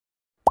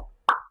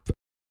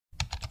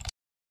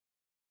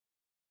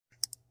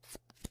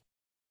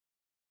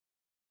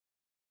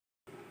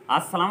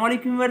Assalamu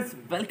alaikum viewers,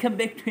 welcome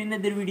back to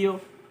another video.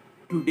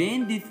 Today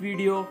in this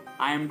video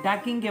I am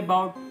talking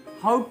about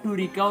how to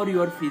recover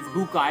your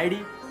Facebook ID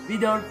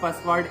without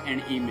password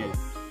and email.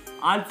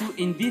 Also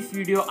in this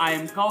video I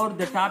am cover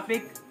the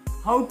topic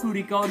how to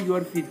recover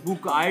your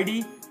Facebook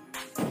ID.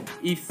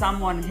 If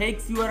someone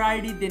hacks your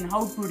ID, then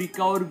how to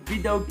recover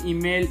without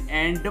email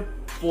and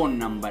phone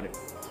number.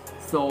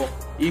 So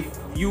if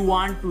you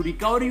want to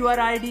recover your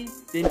ID,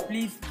 then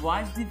please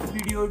watch this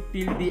video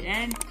till the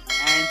end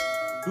and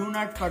do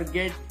not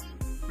forget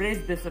press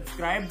the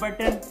subscribe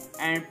button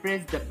and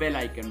press the bell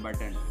icon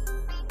button.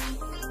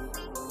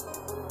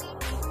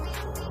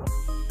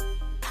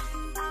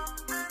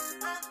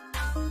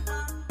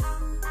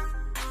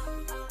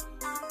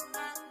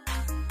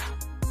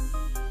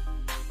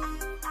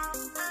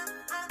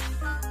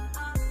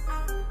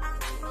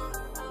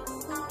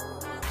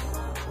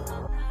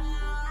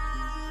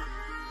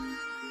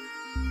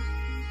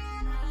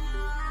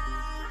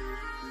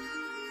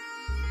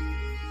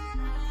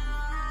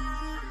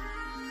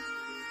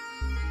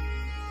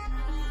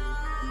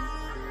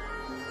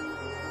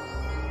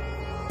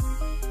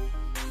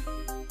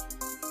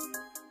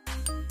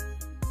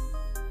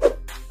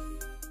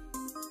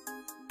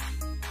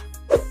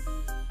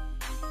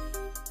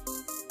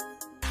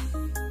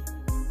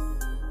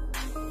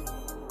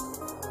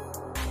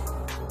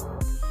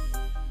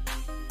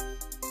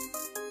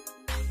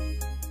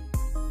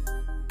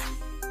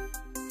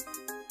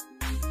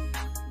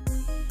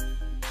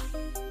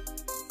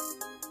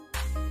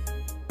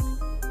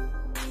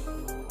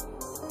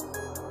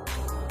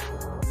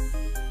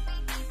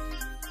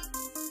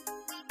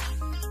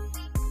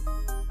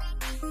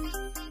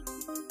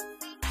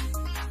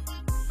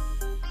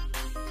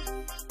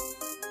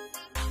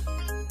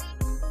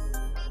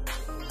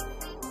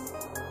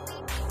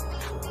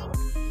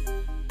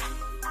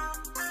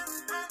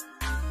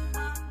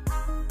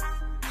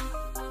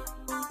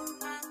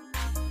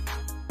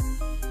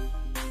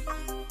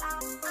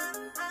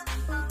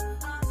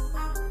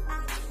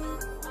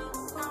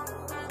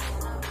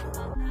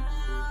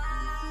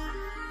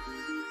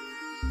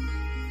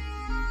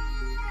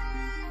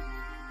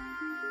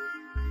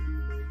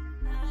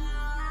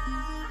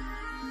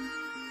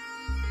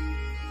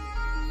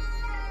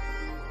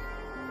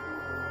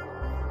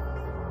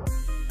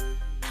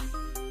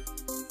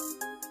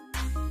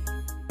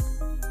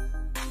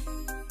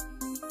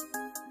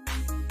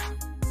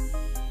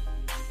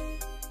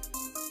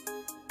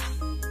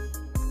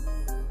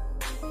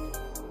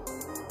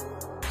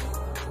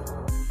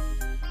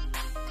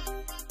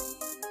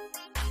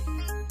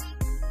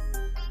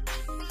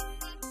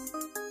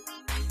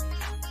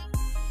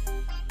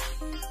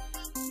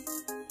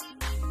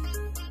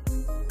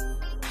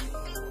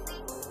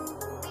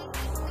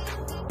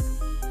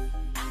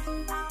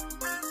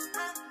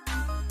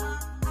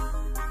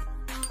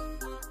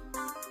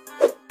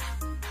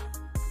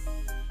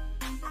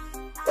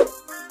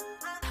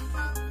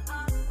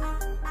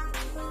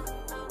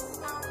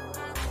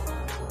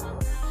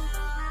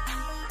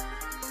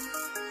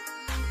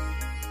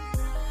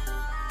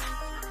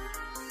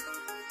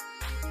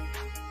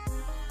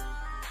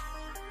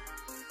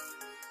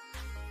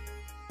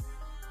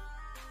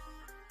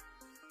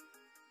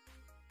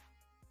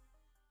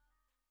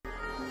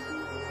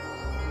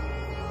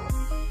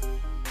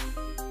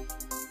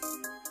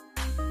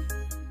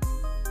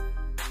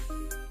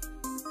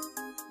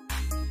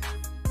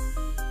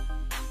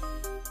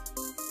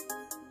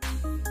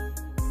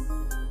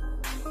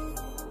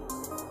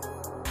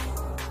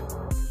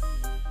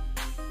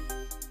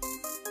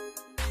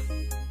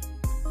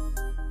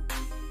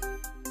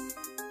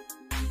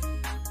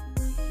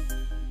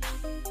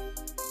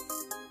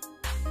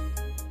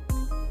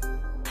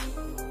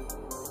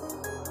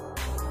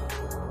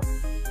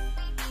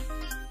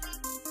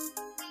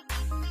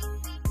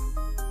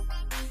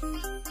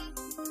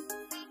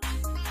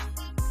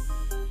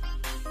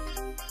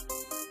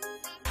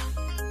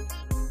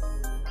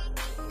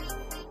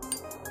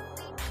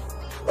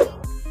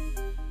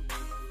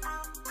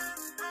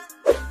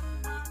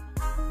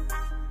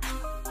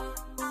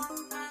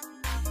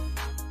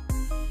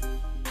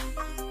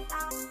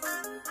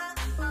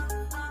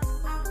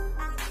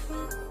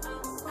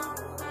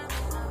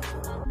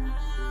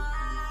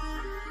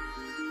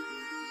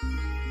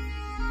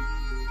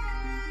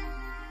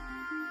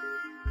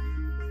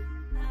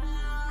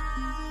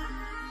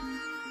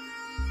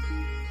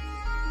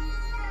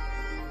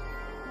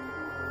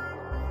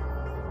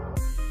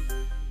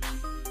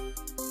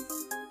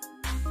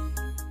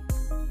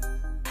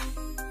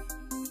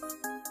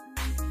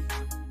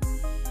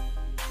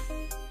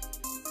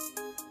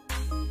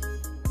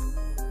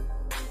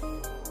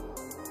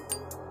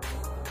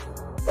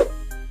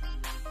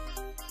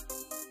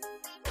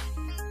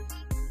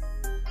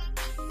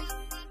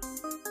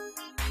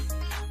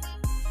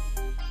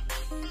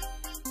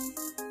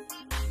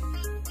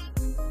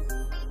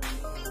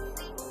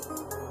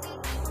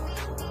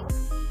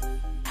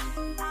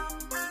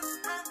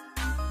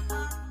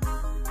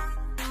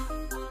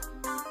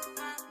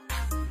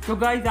 So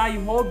guys, I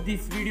hope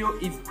this video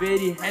is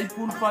very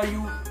helpful for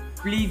you.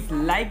 Please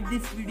like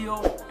this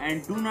video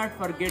and do not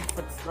forget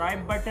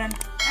subscribe button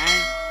and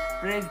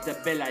press the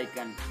bell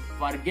icon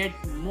for get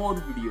more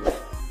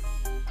videos.